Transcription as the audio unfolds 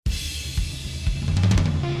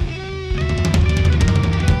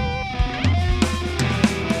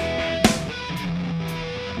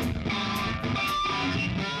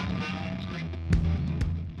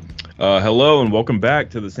Hello and welcome back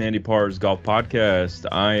to the Sandy Pars Golf Podcast.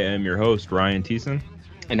 I am your host, Ryan Thiessen.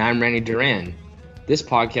 And I'm Randy Duran. This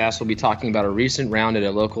podcast will be talking about a recent round at a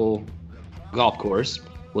local golf course.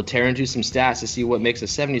 We'll tear into some stats to see what makes a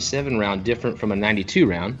 77 round different from a 92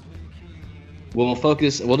 round. We'll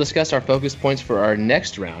discuss our focus points for our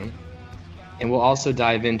next round, and we'll also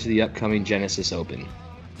dive into the upcoming Genesis Open.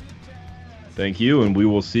 Thank you, and we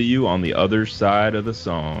will see you on the other side of the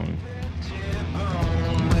song.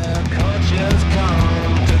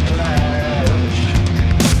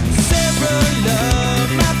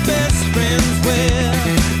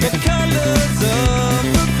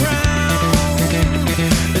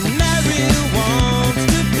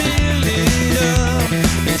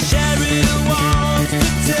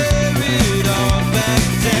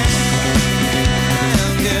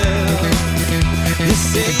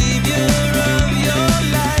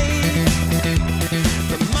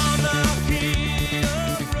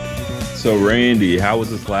 So, Randy, how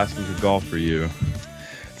was this last week of golf for you?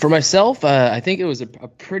 For myself, I think it was a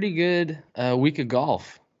pretty good week of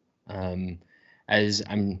golf. As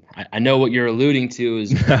I know what you're alluding to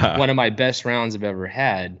is one of my best rounds I've ever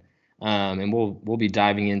had, and we'll be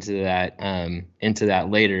diving into that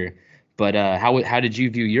later. But how did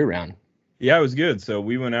you view your round? Yeah, it was good. So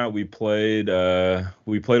we went out, we played a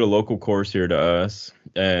local course here to us,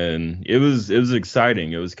 and it was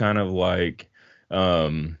exciting. It was kind of like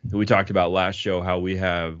we talked about last show how we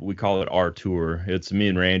call it our tour. It's me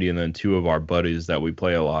and Randy and then two of our buddies that we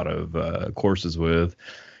play a lot of courses with,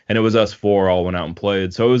 and it was us four all went out and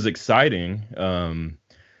played. So it was exciting. I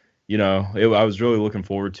was really looking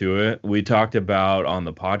forward to it. We talked about on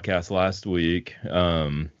the podcast last week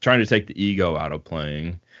trying to take the ego out of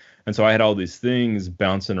playing. And so I had all these things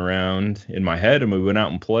bouncing around in my head, and we went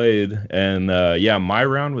out and played. And my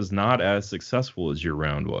round was not as successful as your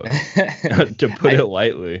round was, to put it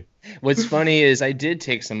lightly. What's funny is I did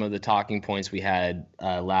take some of the talking points we had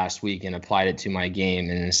last week and applied it to my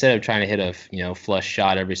game. And instead of trying to hit a flush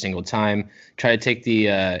shot every single time, try to take the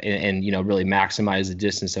and really maximize the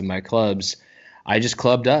distance of my clubs, I just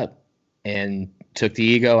clubbed up and took the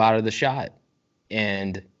ego out of the shot.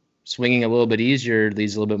 And swinging a little bit easier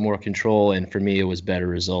leads a little bit more control, and for me, it was better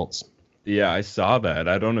results. Yeah, I saw that.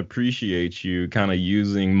 I don't appreciate you kind of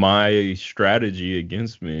using my strategy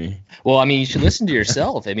against me. Well, I mean, you should listen to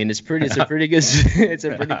yourself. I mean, it's a pretty good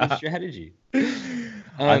strategy.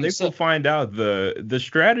 I think we'll find out. The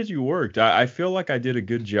strategy worked. I feel like I did a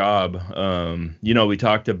good job. We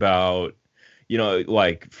talked about,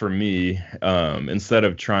 like for me, instead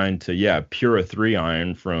of trying to, pure a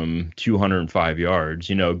 3-iron from 205 yards,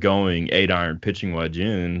 going 8-iron pitching wedge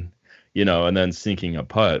in, and then sinking a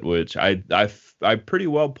putt, which I pretty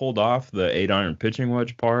well pulled off the 8-iron pitching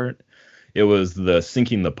wedge part. It was the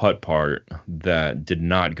sinking the putt part that did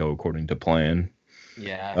not go according to plan.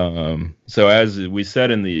 Yeah. So as we said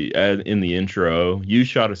in the intro, you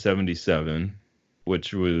shot a 77,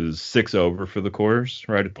 which was 6 over for the course,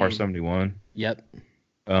 right at par 71. Yep.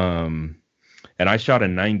 And I shot a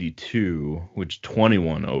 92, which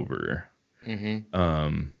 21 over.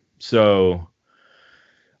 Mm-hmm. So,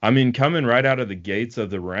 I mean, coming right out of the gates of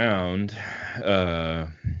the round, I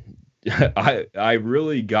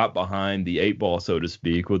really got behind the 8-ball, so to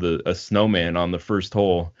speak, with a snowman on the first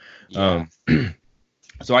hole. Yeah.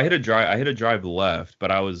 So I hit a drive left,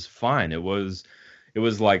 but I was fine. It was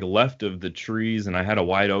like left of the trees, and I had a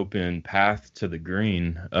wide open path to the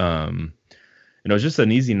green. It was just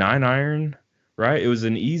an easy 9-iron, right? It was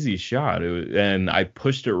an easy shot, and I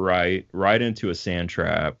pushed it right into a sand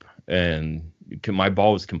trap, and my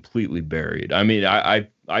ball was completely buried. I mean, I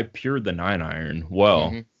pured the 9-iron well,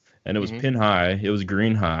 mm-hmm. and it was pin high, it was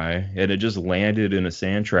green high, and it just landed in a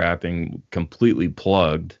sand trap and completely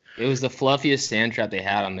plugged. It was the fluffiest sand trap they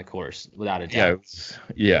had on the course, without a doubt.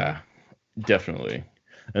 Yeah, definitely.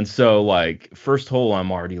 And so, like, first hole, I'm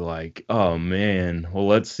already like, oh, man, well,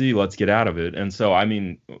 let's get out of it. And so, I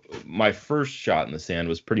mean, my first shot in the sand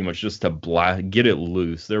was pretty much just to get it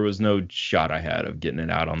loose. There was no shot I had of getting it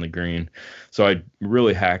out on the green. So I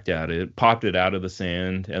really hacked at it, popped it out of the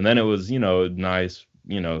sand, and then it was, nice,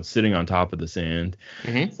 sitting on top of the sand.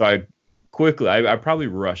 Mm-hmm. So I probably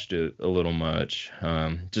rushed it a little much,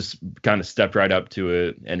 just kind of stepped right up to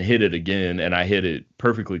it and hit it again, and I hit it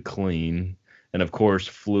perfectly clean. And, of course,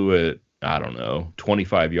 flew it,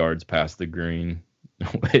 25 yards past the green,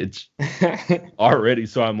 which already,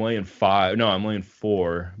 so I'm laying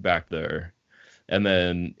 4 back there. And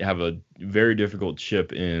then have a very difficult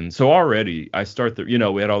chip in. So already I start we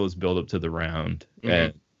had all this build up to the round. Mm-hmm.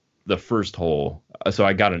 And the first hole, so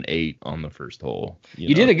I got an 8 on the first hole.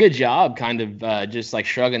 You did a good job kind of just like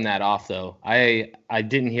shrugging that off, though. I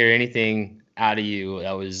didn't hear anything out of you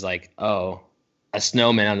that was like, oh, a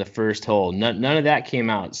snowman on the first hole. None of that came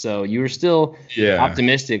out. So you were still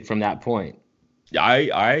optimistic from that point.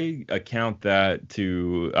 I account that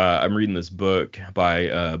to I'm reading this book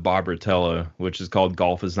by Bob Rotella, which is called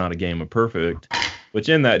Golf is Not a Game of Perfect, which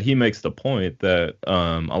in that he makes the point that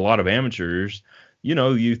a lot of amateurs,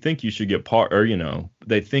 you think you should get par, or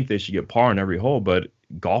they think they should get par in every hole, but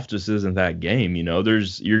golf just isn't that game.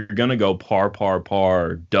 You're gonna go par,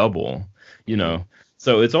 double,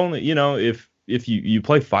 so it's only, if you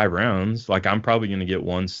play 5 rounds, like I'm probably going to get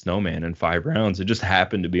one snowman in 5 rounds. It just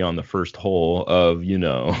happened to be on the first hole of,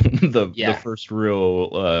 the first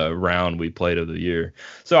real round we played of the year.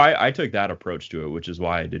 So I took that approach to it, which is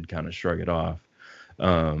why I did kind of shrug it off.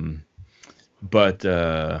 But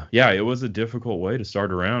it was a difficult way to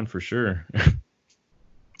start a round for sure.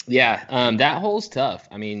 That hole's tough.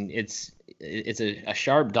 I mean, it's a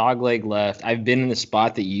sharp dogleg left. I've been in the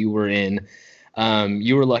spot that you were in.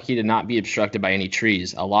 You were lucky to not be obstructed by any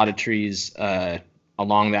trees. A lot of trees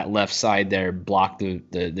along that left side there block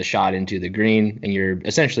the shot into the green, and you're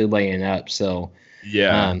essentially laying up. So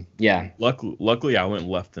Luckily, I went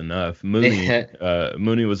left enough.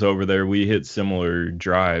 Mooney was over there. We hit similar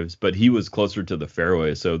drives, but he was closer to the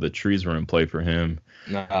fairway, so the trees were in play for him.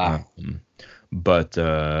 That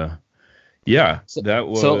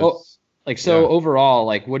was overall,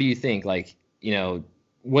 like, what do you think? Like,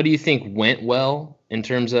 what do you think went well in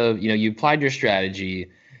terms of, you applied your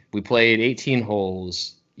strategy, we played 18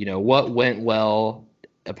 holes, what went well,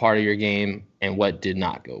 a part of your game, and what did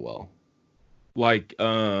not go well? Like,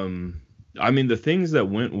 the things that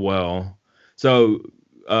went well. So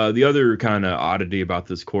the other kind of oddity about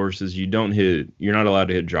this course is you're not allowed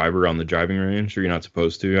to hit driver on the driving range, or you're not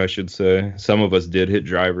supposed to, I should say. Some of us did hit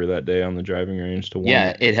driver that day on the driving range to win.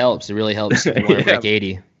 Yeah, it helps. It really helps if you want to break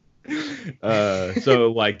 80.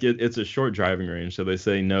 So like it's a short driving range, so they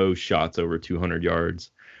say no shots over 200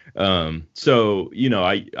 yards. So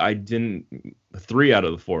I didn't. 3 out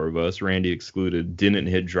of the 4 of us, Randy excluded, didn't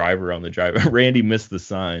hit driver on the driver. Randy missed the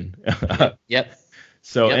sign. Yep.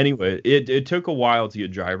 So anyway, it took a while to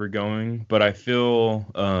get driver going, but I feel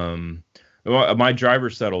my driver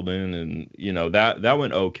settled in, and that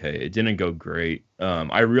went okay. It didn't go great.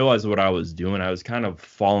 I realized what I was doing. I was kind of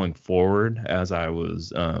falling forward as I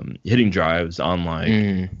was hitting drives on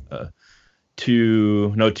like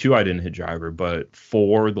 2 I didn't hit driver, but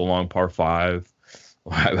 4, the long par 5,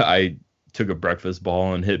 I took a breakfast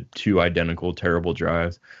ball and hit 2 identical terrible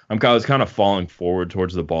drives. I was kind of falling forward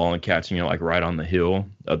towards the ball and catching it like right on the hill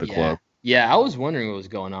of the club. Yeah, I was wondering what was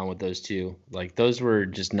going on with those two. Like, those were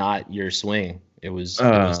just not your swing. It was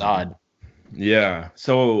odd. Yeah,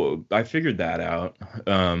 so I figured that out.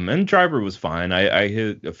 And driver was fine. I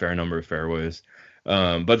hit a fair number of fairways.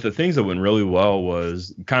 But the things that went really well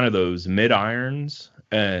was kind of those mid irons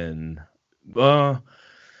and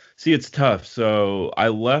see, it's tough. So I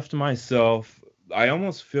left myself. I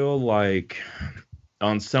almost feel like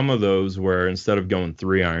on some of those where instead of going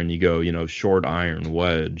 3 iron, you go, short iron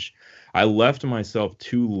wedge. I left myself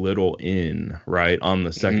too little in, right, on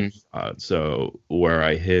the second shot. So where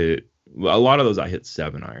I hit a lot of those, I hit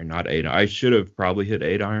 7 iron, not 8. I should have probably hit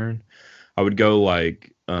 8 iron. I would go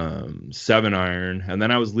like 7 iron, and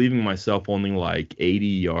then I was leaving myself only like 80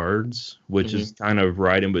 yards, which is kind of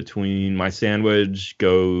right in between. My sand wedge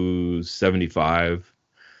goes 75,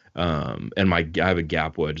 and I have a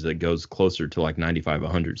gap wedge that goes closer to like 95,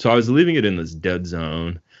 100. So I was leaving it in this dead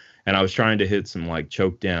zone, and I was trying to hit some like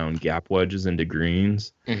choke down gap wedges into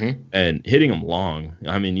greens and hitting them long.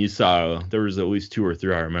 I mean, you saw there was at least 2 or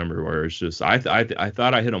 3 I remember where it's just I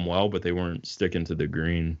thought I hit them well, but they weren't sticking to the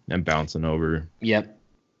green and bouncing over. Yep.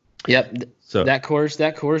 So that course,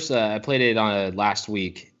 I played it on last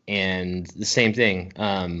week, and the same thing.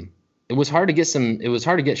 It was hard to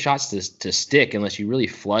get shots to stick unless you really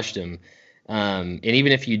flushed them. And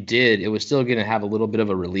even if you did, it was still going to have a little bit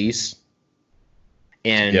of a release.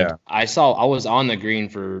 And I was on the green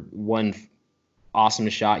for one awesome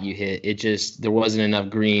shot you hit. There wasn't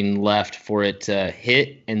enough green left for it to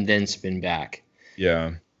hit and then spin back.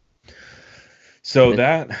 Yeah. So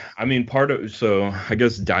I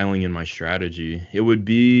guess dialing in my strategy, it would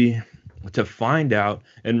be to find out,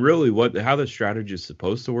 and really how the strategy is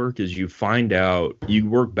supposed to work is you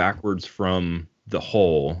work backwards from the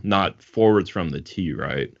hole, not forwards from the tee,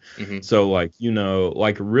 right? So like,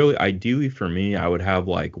 really ideally for me, I would have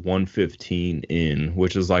like 115 in,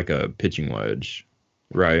 which is like a pitching wedge,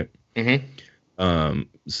 right?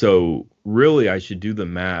 So really I should do the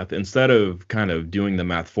math instead of kind of doing the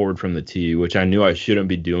math forward from the tee, which I knew I shouldn't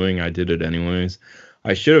be doing. I did it anyways.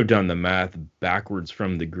 I should have done the math backwards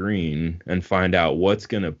from the green and find out what's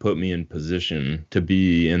going to put me in position to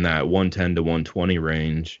be in that 110 to 120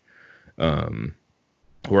 range.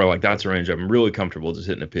 Where like that's a range I'm really comfortable just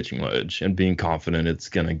hitting a pitching wedge and being confident it's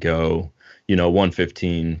going to go,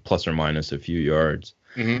 115 plus or minus a few yards.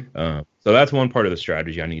 Mm-hmm. So that's one part of the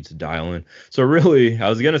strategy I need to dial in. So really, I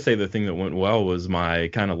was going to say the thing that went well was my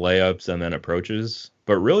kind of layups and then approaches,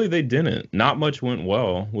 but really they didn't. Not much went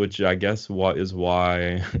well, which I guess is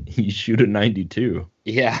why you shoot a 92.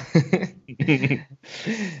 Yeah.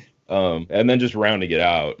 And then just rounding it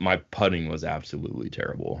out, my putting was absolutely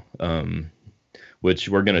terrible. Which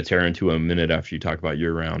we're going to tear into a minute after you talk about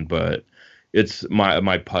your round, but it's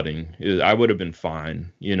my putting. I would have been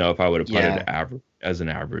fine, if I would have putted average as an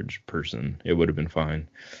average person, it would have been fine.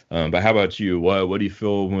 But how about you? What do you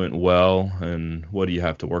feel went well, and what do you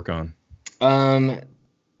have to work on?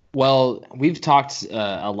 Well, we've talked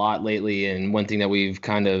a lot lately, and one thing that we've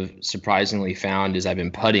kind of surprisingly found is I've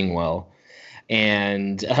been putting well,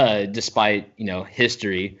 and despite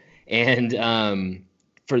history, and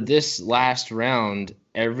for this last round,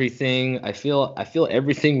 I feel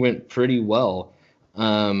everything went pretty well.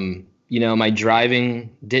 My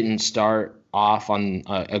driving didn't start off on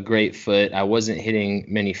a great foot. I wasn't hitting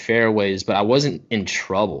many fairways, but I wasn't in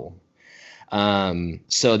trouble.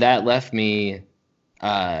 So that left me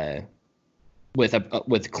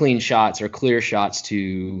with clean shots or clear shots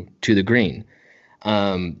to the green.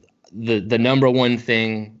 The number one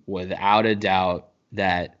thing, without a doubt,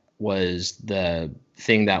 that was the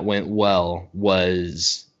thing that went well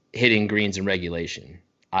was hitting greens in regulation.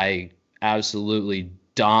 I absolutely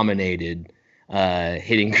dominated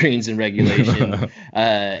hitting greens in regulation.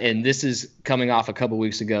 And this is coming off a couple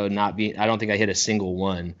weeks ago, I don't think I hit a single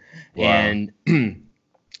one. Wow. And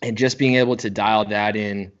and just being able to dial that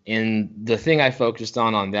in. And the thing I focused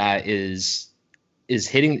on that is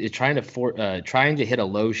trying to hit a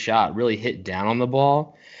low shot, really hit down on the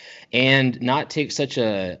ball and not take such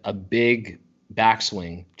a big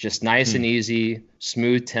backswing, just nice and easy,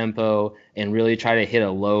 smooth tempo, and really try to hit a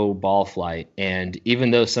low ball flight. And even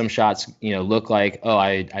though some shots, look like,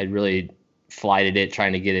 I really flighted it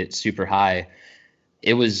trying to get it super high,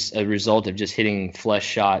 it was a result of just hitting flush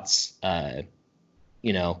shots, trying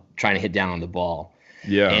to hit down on the ball.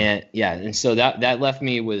 Yeah. And so that left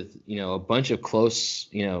me with, a bunch of close,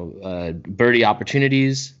 birdie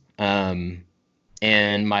opportunities.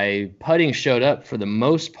 And my putting showed up for the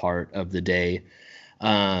most part of the day.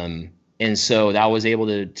 And so I was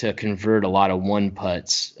able to convert a lot of one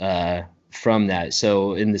putts from that.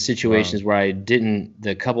 So in the situations where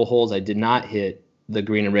the couple holes I did not hit the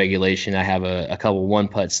green in regulation, I have a couple one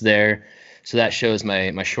putts there. So that shows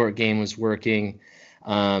my short game was working.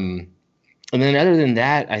 And then other than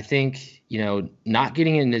that, I think, not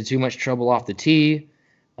getting into too much trouble off the tee,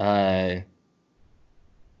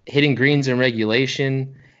 hitting greens in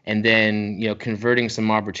regulation, and then, converting some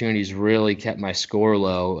opportunities really kept my score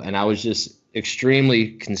low. And I was just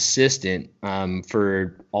extremely consistent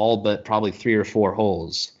for all but probably 3 or 4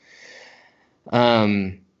 holes.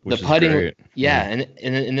 The putting, great. And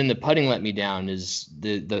then the putting let me down is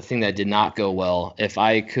the thing that did not go well. If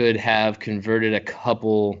I could have converted a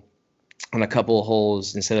couple of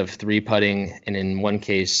holes instead of 3 putting, and in one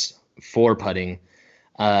case 4 putting,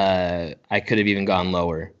 I could have even gone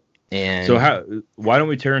lower. And so why don't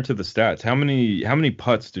we tear into the stats? How many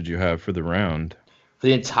putts did you have for the round? For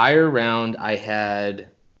the entire round, I had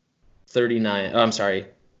 39. Oh, I'm sorry.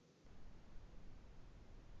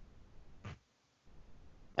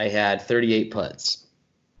 I had 38 putts.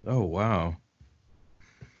 Oh, wow.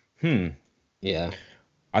 Yeah.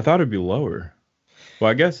 I thought it'd be lower.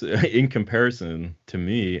 Well, I guess in comparison to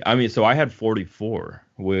me, so I had 44,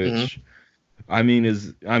 which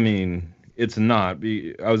it's not.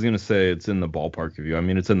 I was going to say it's in the ballpark of you.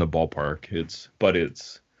 It's in the ballpark. But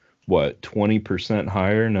it's what, 20%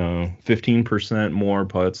 higher? No, 15% more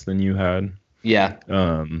putts than you had. Yeah.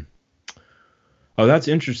 Oh, that's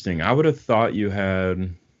interesting. I would have thought you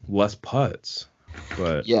had less putts,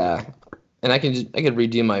 but yeah. And I could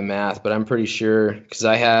redo my math, but I'm pretty sure because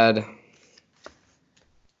I had,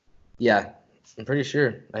 I'm pretty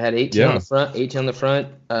sure I had 18 on the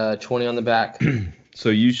front, 20 on the back. So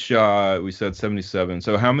you shot, we said 77.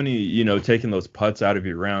 So how many, taking those putts out of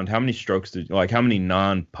your round, how many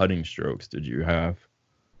non-putting strokes did you have?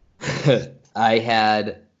 I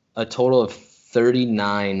had a total of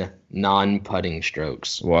 39 non-putting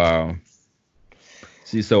strokes. Wow.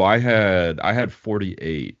 See, so I had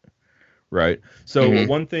 48, right? So Mm-hmm.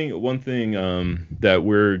 one thing that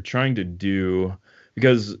we're trying to do,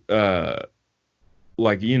 because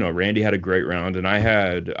like, Randy had a great round, and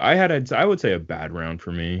I would say a bad round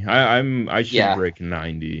for me. I should Yeah. break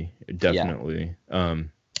 90 Yeah. definitely.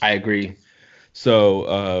 I agree.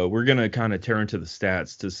 So we're gonna kind of turn to the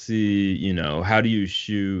stats to see, how do you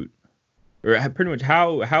shoot, or pretty much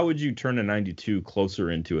how would you turn a 92 closer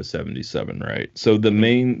into a 77, right? So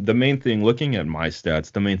Mm-hmm. the main thing, looking at my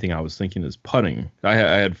stats, the main thing I was thinking is putting. I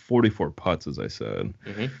had 44 putts, as I said.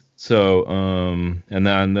 Mm-hmm. So and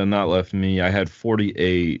then that left me, I had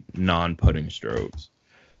 48 non-putting strokes.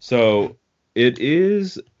 So it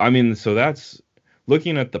is, I mean, so that's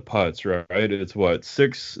looking at the putts, right? It's what,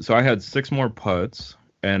 six? So I had six more putts,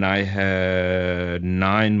 and I had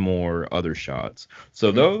nine more other shots. So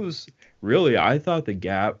Mm-hmm. those, really, I thought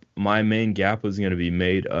my main gap was going to be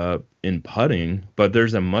made up in putting, but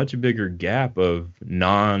there's a much bigger gap of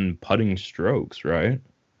non-putting strokes, right?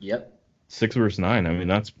 Yep. Six versus nine. I mean,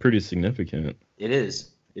 that's pretty significant. It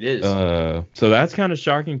is. It is. So that's kind of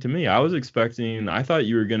shocking to me. I thought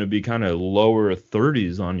you were going to be kind of lower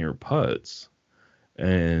 30s on your putts.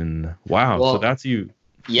 And wow, so Well, that's you.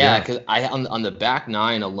 yeah, Yeah. because I on the back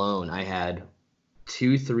nine alone, I had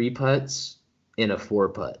two three putts and a four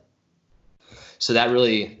putt. So that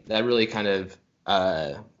really kind of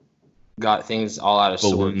got things all out of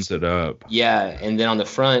Balloons sorts. it up. Yeah, and then on the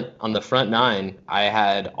front nine, I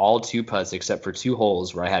had all two putts except for two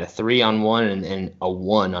holes where I had a three on one and a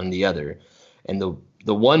one on the other, and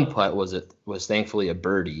the one putt was thankfully a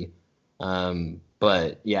birdie.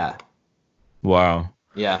 But yeah, Wow.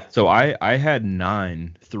 yeah, So I had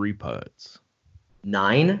nine three putts.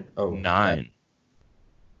 nine. Oh, that. Nine.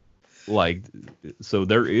 Like, so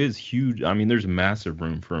there is huge, I mean, there's massive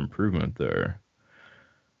room for improvement there.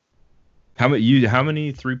 How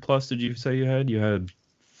many three plus did you say you had? You had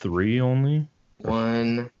three only? Or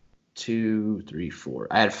One, two, three, four.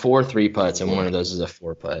 I had four three putts, and one four? of those is a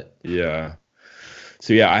four putt. Yeah.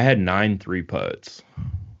 So yeah, I had nine three putts,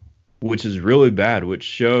 which is really bad, which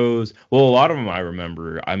shows, well, a lot of them I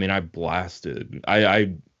remember. I mean, I blasted.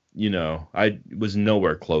 I was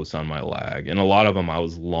nowhere close on my lag, and a lot of them I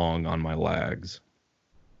was long on my lags.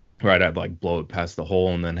 Right, I'd like blow it past the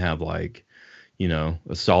hole and then have like,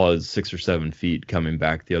 a solid 6 or 7 feet coming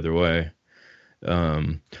back the other way.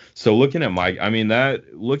 Um, so looking back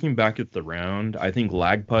at the round, I think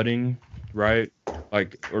lag putting, right?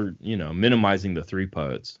 Like, or, minimizing the three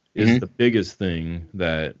putts is Mm-hmm. the biggest thing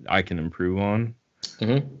that I can improve on.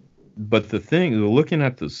 Mm-hmm. But looking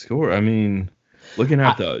at the score, I mean, looking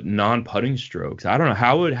at I, the non-putting strokes, I don't know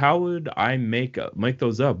how would I make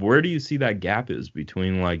those up? Where do you see that gap is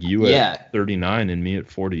between like you at yeah. 39 and me at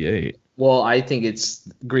 48? Well, I think it's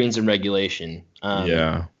greens and regulation.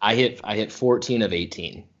 Yeah. I hit 14 of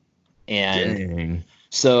 18, and Dang.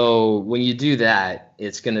 so when you do that,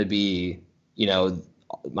 it's going to be,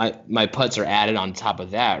 my putts are added on top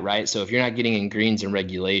of that, right? So if you're not getting in greens and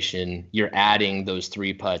regulation, you're adding those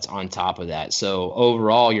three putts on top of that. So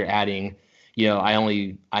overall, you're adding, I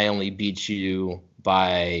only beat you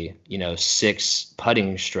by, six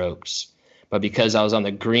putting strokes, but because I was on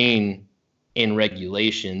the green in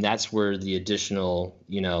regulation, that's where the additional,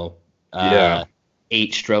 Yeah.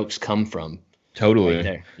 eight strokes come from right Totally.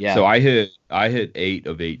 there. So Yeah. I hit 8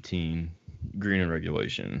 of 18 green and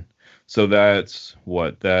regulation. So that's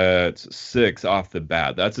six off the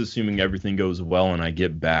bat. That's assuming everything goes well and I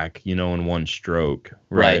get back, in one stroke,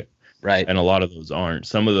 Right. right? Right. And a lot of those aren't.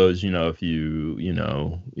 Some of those, if you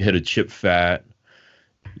hit a chip fat,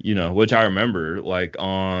 which I remember like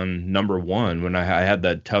on number one when I had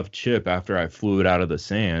that tough chip after I flew it out of the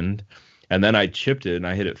sand. And then I chipped it and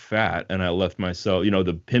I hit it fat and I left myself,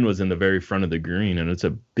 the pin was in the very front of the green and it's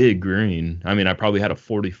a big green. I mean, I probably had a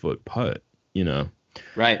 40-foot putt, you know.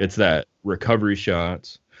 Right. It's that recovery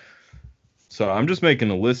shots. So I'm just making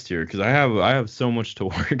a list here because I have so much to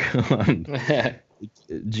work on.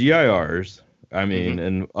 GIRs, I mean, hmm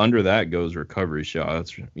and under that goes recovery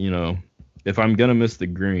shots. If I'm gonna miss the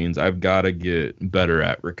greens, I've got to get better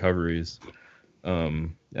at recoveries.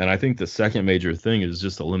 And I think the second major thing is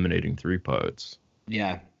just eliminating three putts.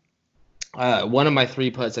 Yeah. One of my three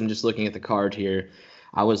putts, I'm just looking at the card here.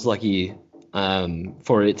 I was lucky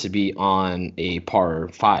for it to be on a par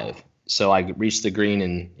five. So I reached the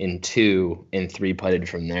green in two and three putted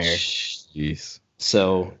from there. Jeez,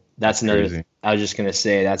 So that's that's another. crazy. I was just gonna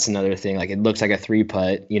say that's another thing. Like it looks like a three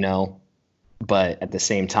putt, but at the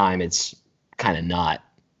same time, it's kind of not.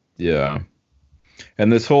 Yeah.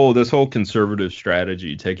 And this whole conservative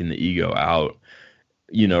strategy, taking the ego out,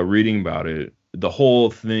 reading about it, the whole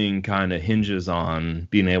thing kind of hinges on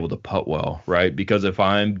being able to putt well, right? Because if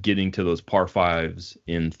I'm getting to those par fives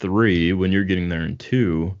in 3 when you're getting there in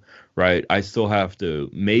 2, right? I still have to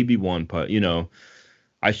maybe one putt,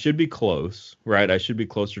 I should be close, right? I should be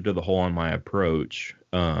closer to the hole on my approach.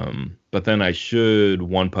 But then I should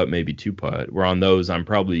one putt, maybe two putt. Where on those, I'm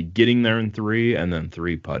probably getting there in 3 and then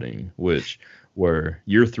 3 putting, where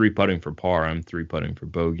you're 3 putting for par, I'm 3 putting for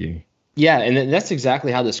bogey. Yeah, and that's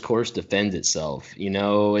exactly how this course defends itself.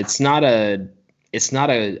 It's not a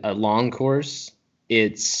long course.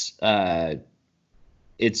 It's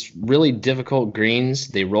really difficult greens.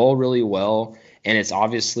 They roll really well, and it's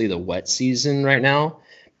obviously the wet season right now.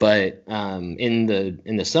 But in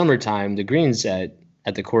the summertime, the greens at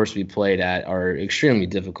the course we played at are extremely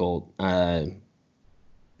difficult.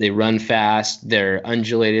 They run fast. They're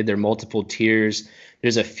undulated. They're multiple tiers.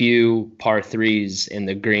 There's a few par threes, and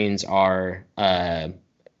the greens are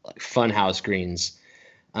funhouse greens.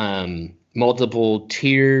 Multiple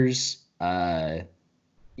tiers. There's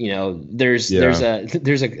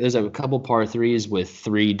a couple par threes with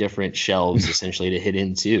 3 different shelves essentially to hit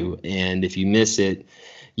into, and if you miss it,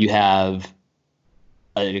 you have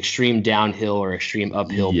an extreme downhill or extreme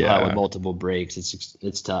uphill putt with multiple breaks.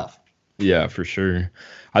 It's tough. Yeah, for sure.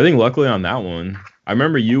 I think luckily on that one, I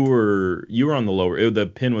remember you were on the lower. The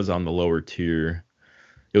pin was on the lower tier.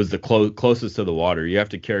 It was the closest to the water. You have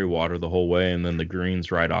to carry water the whole way, and then the green's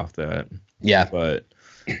right off that. Yeah. But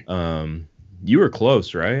you were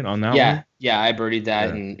close, right, on that one? Yeah, I birdied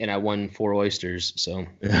that, and I won 4 oysters. So.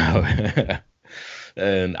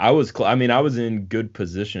 And I was I was in good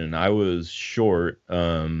position. I was short,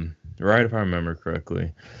 right, if I remember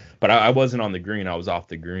correctly. But I wasn't on the green. I was off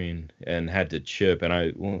the green and had to chip.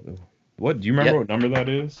 And what do you remember what number that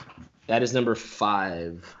is? That is number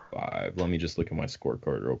 5. 5. Let me just look at my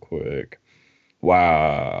scorecard real quick.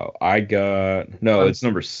 Wow. It's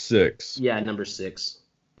number 6. Yeah, number 6.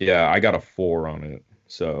 Yeah, I got a 4 on it.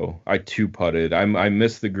 So I 2-putted. I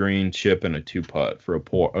missed the green, chip, and a 2-putt for a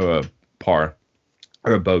par.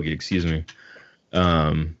 Or a bogey, excuse me.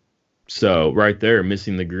 So right there,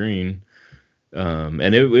 missing the green.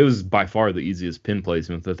 And it was by far the easiest pin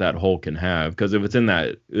placement that hole can have, because if it's in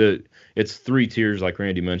that, it's 3 tiers like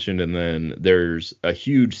Randy mentioned, and then there's a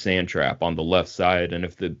huge sand trap on the left side, and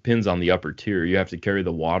if the pin's on the upper tier, you have to carry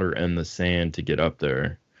the water and the sand to get up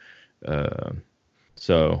there.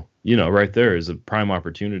 So right there is a prime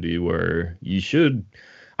opportunity where you should.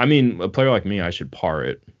 A player like me, I should par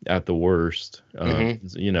it at the worst.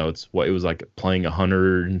 It's what it was like playing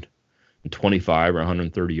 125 or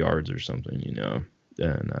 130 yards or something,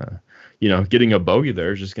 and getting a bogey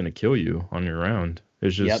there is just going to kill you on your round.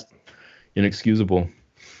 It's just inexcusable.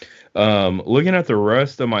 Looking at the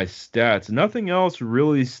rest of my stats, nothing else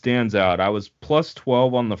really stands out. I was plus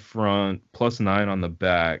 12 on the front, plus 9 on the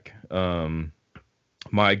back.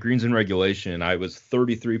 My greens in regulation, I was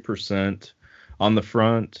 33% on the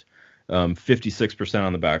front, 56%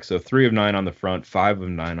 on the back. So 3 of 9 on the front, 5 of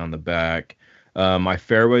 9 on the back. My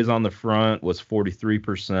fairways on the front was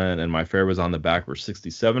 43%, and my fairways on the back were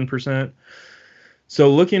 67%. So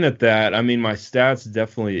looking at that, my stats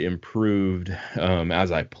definitely improved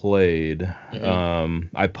as I played.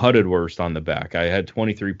 I putted worst on the back. I had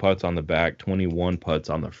 23 putts on the back, 21 putts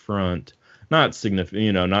on the front. Not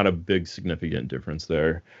significant, not a big significant difference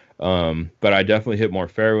there. But I definitely hit more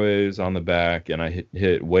fairways on the back, and I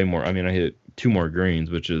hit way more. I hit 2 more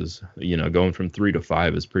greens, which is, going from 3 to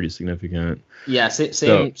 5 is pretty significant. Yeah,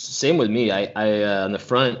 same with me. I on the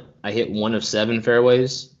front, I hit 1 of 7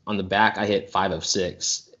 fairways. On the back, I hit 5 of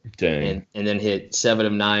 6. Dang. And then hit 7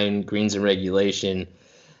 of 9 greens in regulation.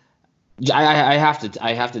 I have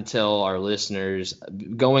to tell our listeners,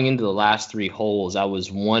 going into the last 3 holes, I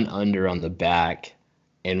was 1 under on the back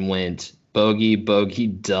and went bogey,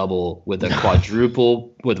 double with a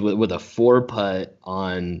quadruple with a 4-putt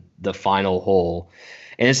on the final hole.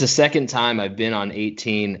 And it's the second time I've been on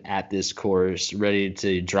 18 at this course, ready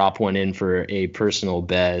to drop one in for a personal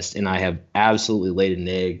best, and I have absolutely laid an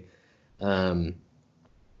egg.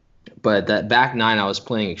 But that back 9, I was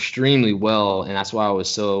playing extremely well, and that's why I was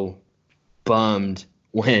so bummed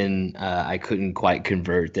when I couldn't quite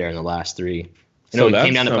convert there in the last 3. It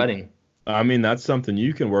came down to putting. That's something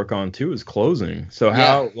you can work on too, is closing. So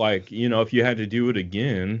how, if you had to do it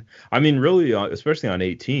again, really, especially on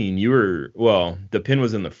 18, the pin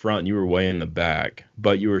was in the front, you were way in the back,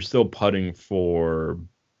 but you were still putting for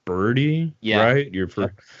birdie, right?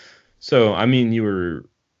 So, you were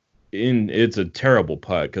it's a terrible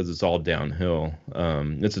putt because it's all downhill.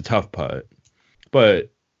 It's a tough putt, but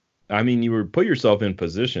you were put yourself in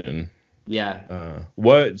position. Yeah.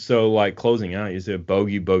 So closing out, you said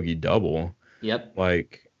bogey, double. Yep.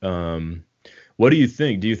 Like, what do you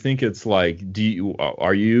think? Do you think it's like,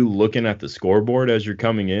 are you looking at the scoreboard as you're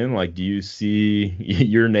coming in? Like, do you see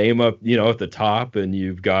your name up, at the top, and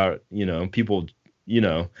you've got, people,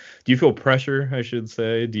 do you feel pressure, I should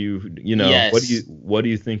say? Yes. What do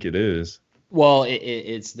you think it is? Well,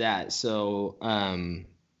 it's that. So,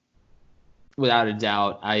 without a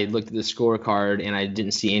doubt, I looked at the scorecard and I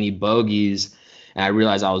didn't see any bogeys. And I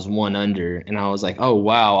realized I was one under, and I was like, "Oh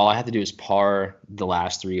wow! All I have to do is par the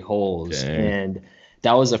last 3 holes." Dang. And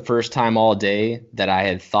that was the first time all day that I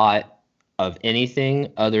had thought of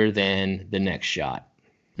anything other than the next shot.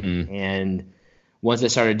 Mm, And once I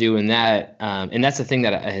started doing that, and that's the thing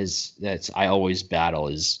I always battle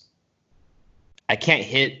is I can't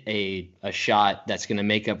hit a shot that's going to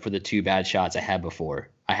make up for the 2 bad shots I had before.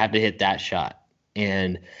 I have to hit that shot.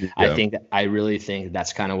 And yeah. I really think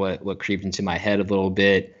that's kind of what creeped into my head a little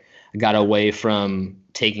bit. I got away from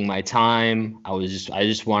taking my time. I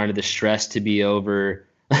just wanted the stress to be over,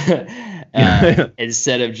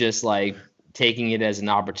 instead of just like taking it as an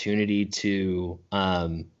opportunity to,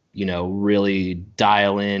 really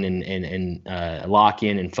dial in and lock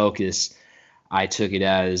in and focus. I took it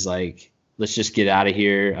as like, let's just get out of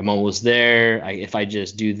here. I'm almost there. If I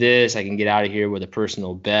just do this, I can get out of here with a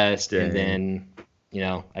personal best. Dang. And then,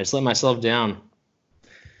 I just let myself down.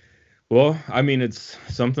 Well, I mean, it's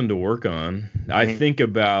something to work on. I think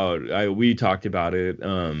we talked about it.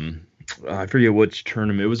 I forget which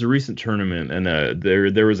tournament. It was a recent tournament, and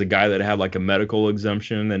there was a guy that had like a medical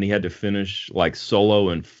exemption, and he had to finish like solo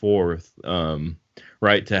and fourth,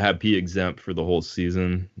 right, to have P exempt for the whole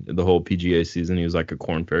season, the whole PGA season. He was like a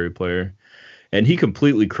Corn Ferry player, and he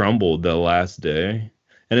completely crumbled the last day.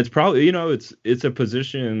 And it's probably, it's a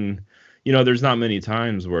position. There's not many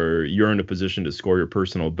times where you're in a position to score your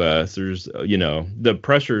personal best. There's, the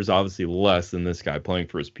pressure is obviously less than this guy playing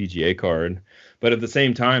for his PGA card. But at the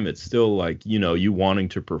same time, it's still like, you wanting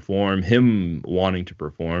to perform, him wanting to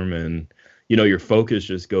perform. And, your focus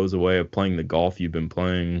just goes away of playing the golf you've been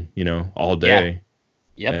playing, all day.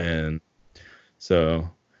 Yeah. Yep. And so,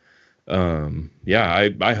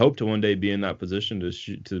 I hope to one day be in that position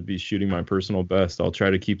to be shooting my personal best. I'll try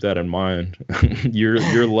to keep that in mind.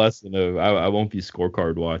 Your lesson of I won't be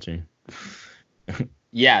scorecard watching.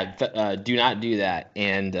 Yeah. Do not do that.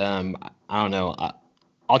 And I don't know.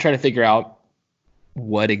 I'll try to figure out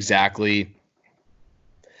what exactly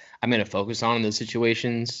I'm going to focus on in those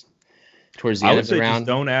situations towards the end of the round.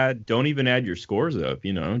 Just don't even add your scores up.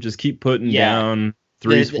 Just keep putting down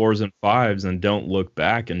 3s, 4s, and 5s, and don't look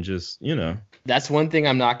back, and just, That's one thing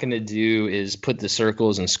I'm not going to do is put the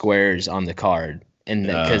circles and squares on the card. And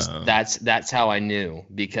because that's how I knew,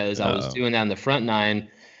 because I was doing that on the front 9,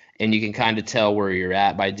 and you can kind of tell where you're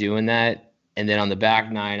at by doing that. And then on the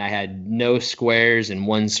back 9, I had no squares and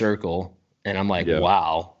 1 circle. And I'm like,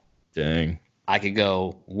 wow, dang, I could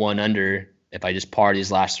go 1 under if I just par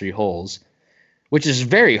these last 3 holes, which is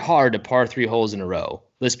very hard to par 3 holes in a row.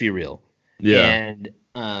 Let's be real. Yeah.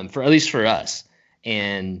 And for at least for us,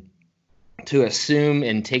 and to assume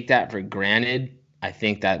and take that for granted, I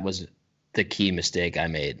think that was the key mistake I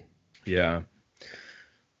made. Yeah.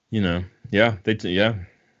 Well,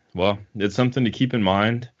 it's something to keep in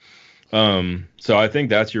mind. So I think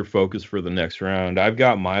that's your focus for the next round. I've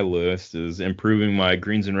got my list is improving my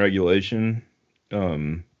greens and regulation,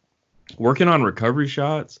 working on recovery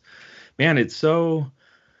shots. Man, it's so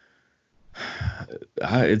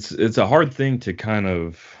it's a hard thing to kind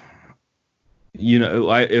of,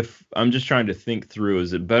 if I'm just trying to think through,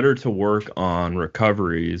 is it better to work on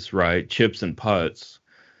recoveries, right? Chips and putts.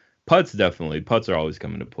 Putts are always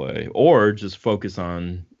coming to play, or just focus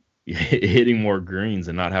on hitting more greens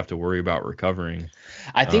and not have to worry about recovering.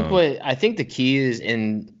 I think the key is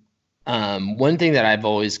one thing that I've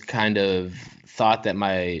always kind of thought that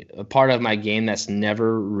a part of my game that's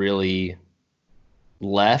never really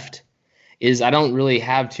left is I don't really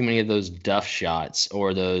have too many of those duff shots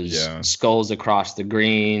or those skulls across the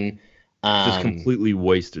green. Just completely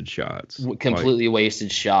wasted shots.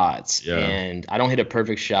 Wasted shots. Yeah. And I don't hit a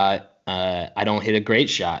perfect shot. I don't hit a great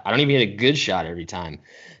shot. I don't even hit a good shot every time.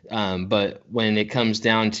 But when it comes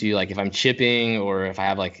down to like if I'm chipping or if I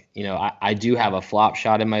have I do have a flop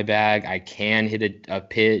shot in my bag. I can hit a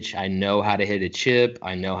pitch. I know how to hit a chip.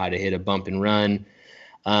 I know how to hit a bump and run.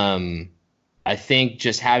 I think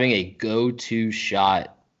just having a go-to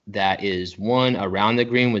shot that is one around the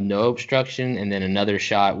green with no obstruction, and then another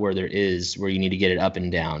shot where you need to get it up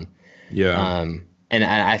and down. Yeah. And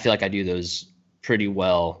I feel like I do those pretty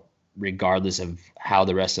well, regardless of how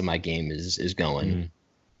the rest of my game is going. Mm.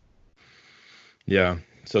 Yeah.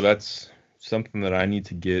 So that's something that I need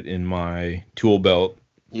to get in my tool belt.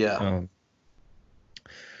 Yeah.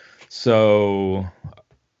 So,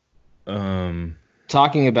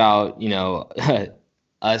 talking about,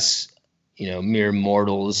 us, mere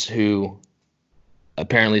mortals who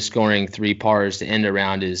apparently scoring 3 pars to end a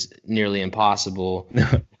round is nearly impossible.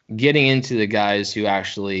 Getting into the guys who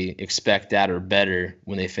actually expect that or better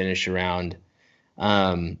when they finish a round.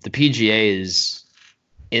 The PGA is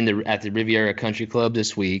at the Riviera Country Club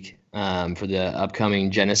this week for the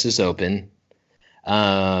upcoming Genesis Open.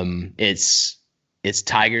 It's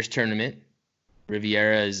Tiger's tournament.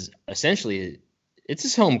 Riviera is essentially it's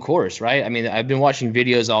his home course, right? I mean, I've been watching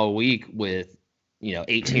videos all week with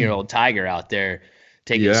 18-year-old Tiger out there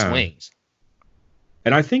taking swings.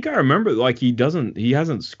 And I think I remember like he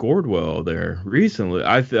hasn't scored well there recently.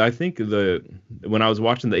 I think when I was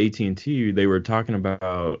watching the AT&T, they were talking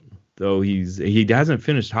about though he hasn't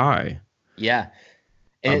finished high. Yeah.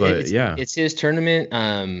 And it's his tournament.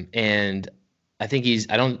 And I think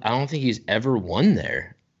I don't think he's ever won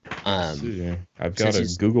there. I've got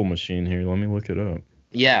a Google machine here. Let me look it up.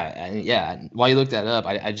 Yeah. While you look that up,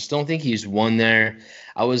 I just don't think he's won there.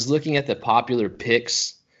 I was looking at the popular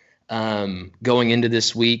picks going into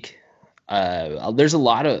this week. There's a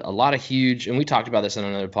lot of huge, and we talked about this on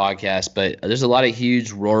another podcast, but there's a lot of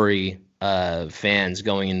huge Rory fans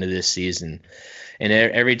going into this season. And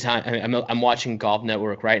every time I'm watching Golf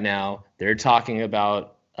Network right now, they're talking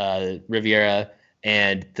about Riviera,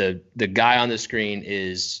 and the guy on the screen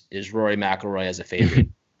is Rory McIlroy as a favorite.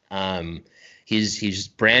 He's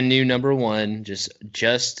brand new number one, just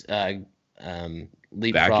leapfrog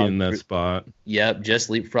back in that spot. Yep, just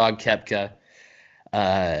leapfrog Koepka.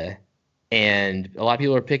 And a lot of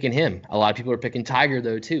people are picking him. A lot of people are picking Tiger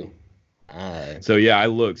though too. I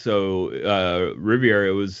looked. So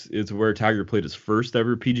Riviera it's where Tiger played his first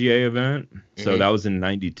ever PGA event. So that was in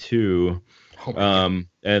 '92. And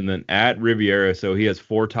then at Riviera, so he has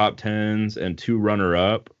 4 top 10s and 2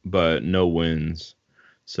 runner-up, but no wins.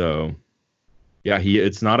 So yeah,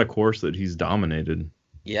 it's not a course that he's dominated.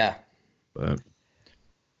 Yeah. But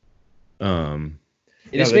it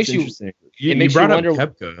just makes you. You brought up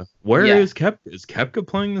Koepka. Where is Koepka? Is Koepka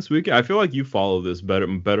playing this weekend? I feel like you follow this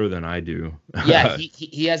better than I do. Yeah,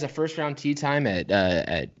 he has a first round tee time at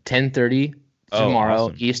 10:30 tomorrow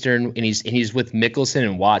awesome. Eastern, and he's with Mickelson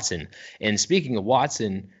and Watson. And speaking of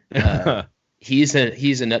Watson, that's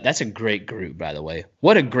a great group, by the way.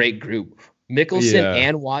 What a great group! Mickelson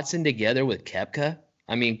and Watson together with Koepka.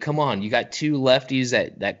 I mean, come on, you got 2 lefties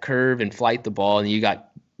that curve and flight the ball, and you got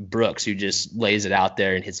Brooks who just lays it out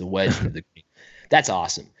there and hits a wedge into the green. That's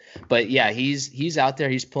awesome. But yeah, he's out there,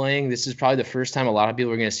 he's playing. This is probably the first time a lot of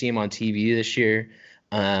people are going to see him on TV this year.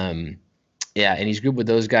 And he's grouped with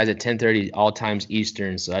those guys at 10:30 all times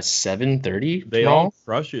Eastern, so that's 7:30. They all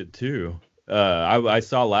crush it too. I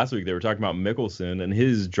saw last week they were talking about Mickelson, and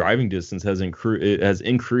his driving distance has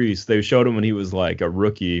increased. They showed him when he was like a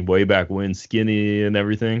rookie way back when, skinny and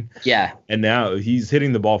everything. Yeah. And now he's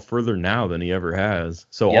hitting the ball further now than he ever has.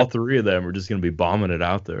 So all 3 of them are just going to be bombing it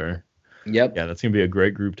out there. Yep. Yeah, that's going to be a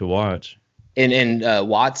great group to watch. And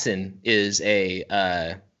Watson is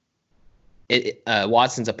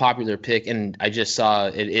Watson's a popular pick, and I just saw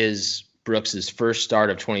it is Brooks's first start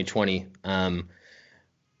of 2020.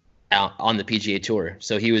 Out on the PGA Tour.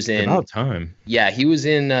 So he was in about time. Yeah, he was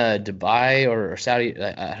in Dubai or Saudi.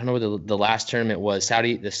 I don't know what the last tournament was.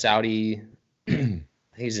 Saudi. I think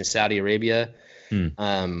he's in Saudi Arabia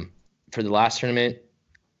for the last tournament.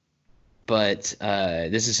 But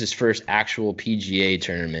this is his first actual PGA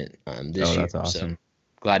tournament this year. That's awesome. So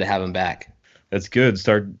glad to have him back. That's good.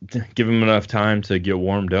 Give him enough time to get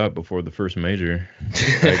warmed up before the first major.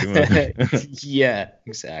 Yeah,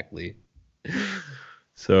 exactly.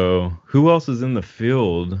 So who else is in the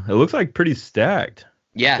field? It looks like pretty stacked.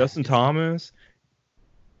 Yeah. Justin Thomas,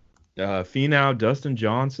 Finau, Dustin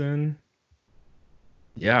Johnson.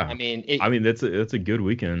 Yeah. I mean, that's a good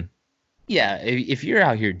weekend. Yeah. If you're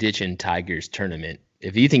out here ditching Tiger's tournament,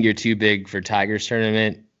 if you think you're too big for Tiger's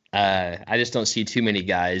tournament, I just don't see too many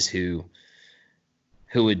guys who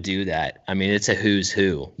would do that. I mean, it's a who's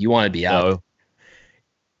who. You want to be out.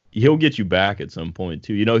 He'll get you back at some point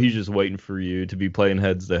too. He's just waiting for you to be playing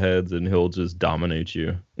heads to heads, and he'll just dominate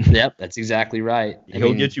you. Yep, that's exactly right.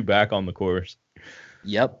 He'll get you back on the course.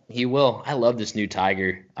 Yep, he will. I love this new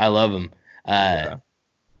Tiger. I love him.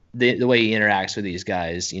 The way he interacts with these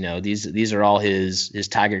guys. These are all his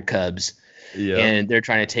Tiger Cubs. Yeah. And they're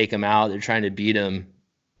trying to take him out. They're trying to beat him,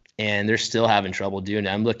 and they're still having trouble doing it.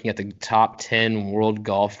 I'm looking at the top 10 world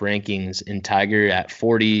golf rankings, and Tiger at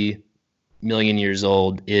 40 million years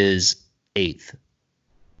old is 8th.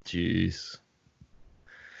 Jeez.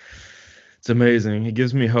 It's amazing. It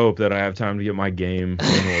gives me hope that I have time to get my game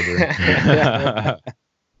in order.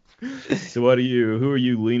 So who are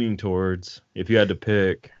you leaning towards if you had to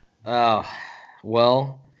pick? Oh,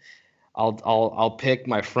 well, I'll pick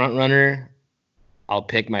my front runner. I'll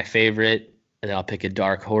pick my favorite, and then I'll pick a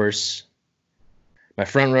dark horse. My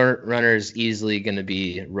front runner is easily going to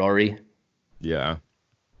be Rory. Yeah.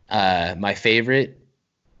 My favorite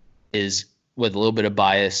is, with a little bit of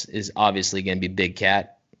bias, is obviously going to be Big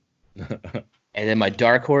Cat. And then my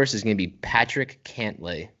dark horse is going to be Patrick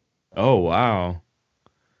Cantlay. Oh, wow.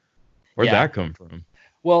 Where'd Yeah. that come from?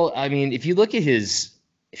 Well, I mean, if you look at his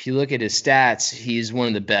stats, he's one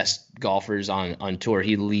of the best golfers on tour.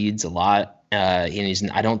 He leads a lot,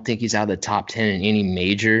 and I don't think he's out of the top 10 in any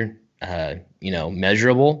major,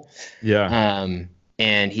 measurable. Yeah.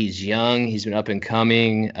 And he's young. He's been up and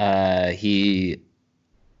coming. He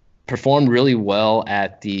performed really well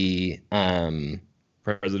at the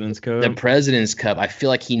President's Cup. I feel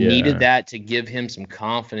like he needed that to give him some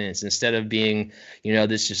confidence instead of being,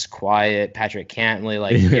 this just quiet Patrick Cantlay.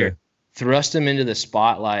 Like, here, thrust him into the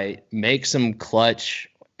spotlight, make some clutch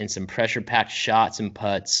and some pressure-packed shots and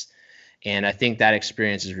putts, and I think that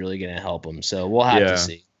experience is really going to help him. So we'll have to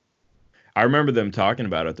see. I remember them talking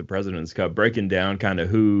about at the President's Cup, breaking down kind of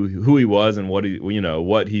who he was and what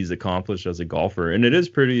what he's accomplished as a golfer. And it is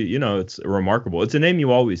pretty, it's remarkable. It's a name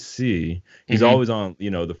you always see. He's always on,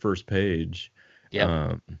 the first page.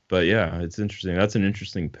 Yeah. But yeah, it's interesting. That's an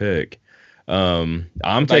interesting pick. I'm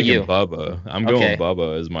taking Bubba. I'm going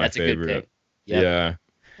Bubba as my favorite. A good pick. Yep. Yeah.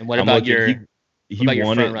 And what about your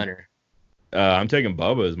front runner? I'm taking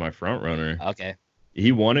Bubba as my front runner. Okay.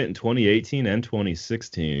 He won it in 2018 and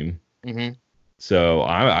 2016. Mm-hmm. So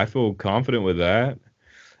I feel confident with that.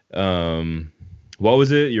 What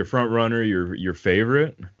was it? Your front runner, your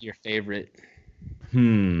favorite? Your favorite.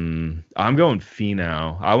 I'm going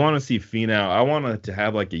Finau. I want to see Finau. I want to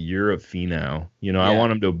have like a year of Finau. I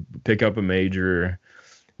want him to pick up a major,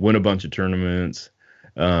 win a bunch of tournaments.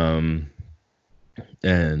 And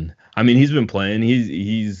I mean, he's been playing.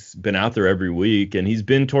 He's been out there every week, and he's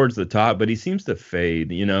been towards the top, but he seems to fade.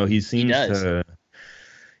 He seems to.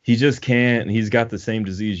 He just can't. He's got the same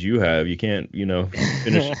disease you have. You can't,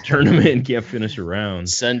 finish a tournament and can't finish a round.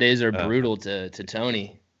 Sundays are brutal to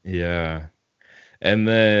Tony. Yeah. And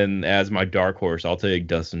then as my dark horse, I'll take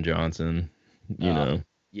Dustin Johnson,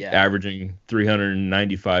 averaging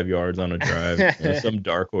 395 yards on a drive. Some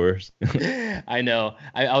dark horse. I know.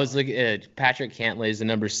 I was looking at Patrick Cantlay is the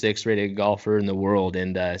number 6 rated golfer in the world.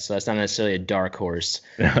 And so that's not necessarily a dark horse.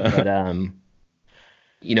 But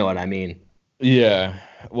you know what I mean. Yeah.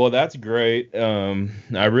 Well, that's great.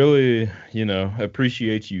 I really,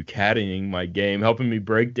 appreciate you caddying my game, helping me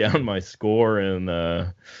break down my score,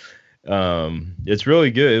 and it's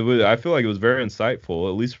really good. I feel like it was very insightful,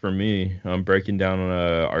 at least for me. Breaking down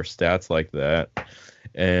our stats like that,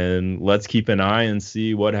 and let's keep an eye and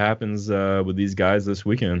see what happens with these guys this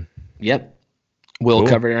weekend. Yep, we'll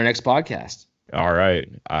cover it in our next podcast. All right,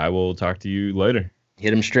 I will talk to you later.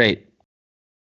 Hit them straight.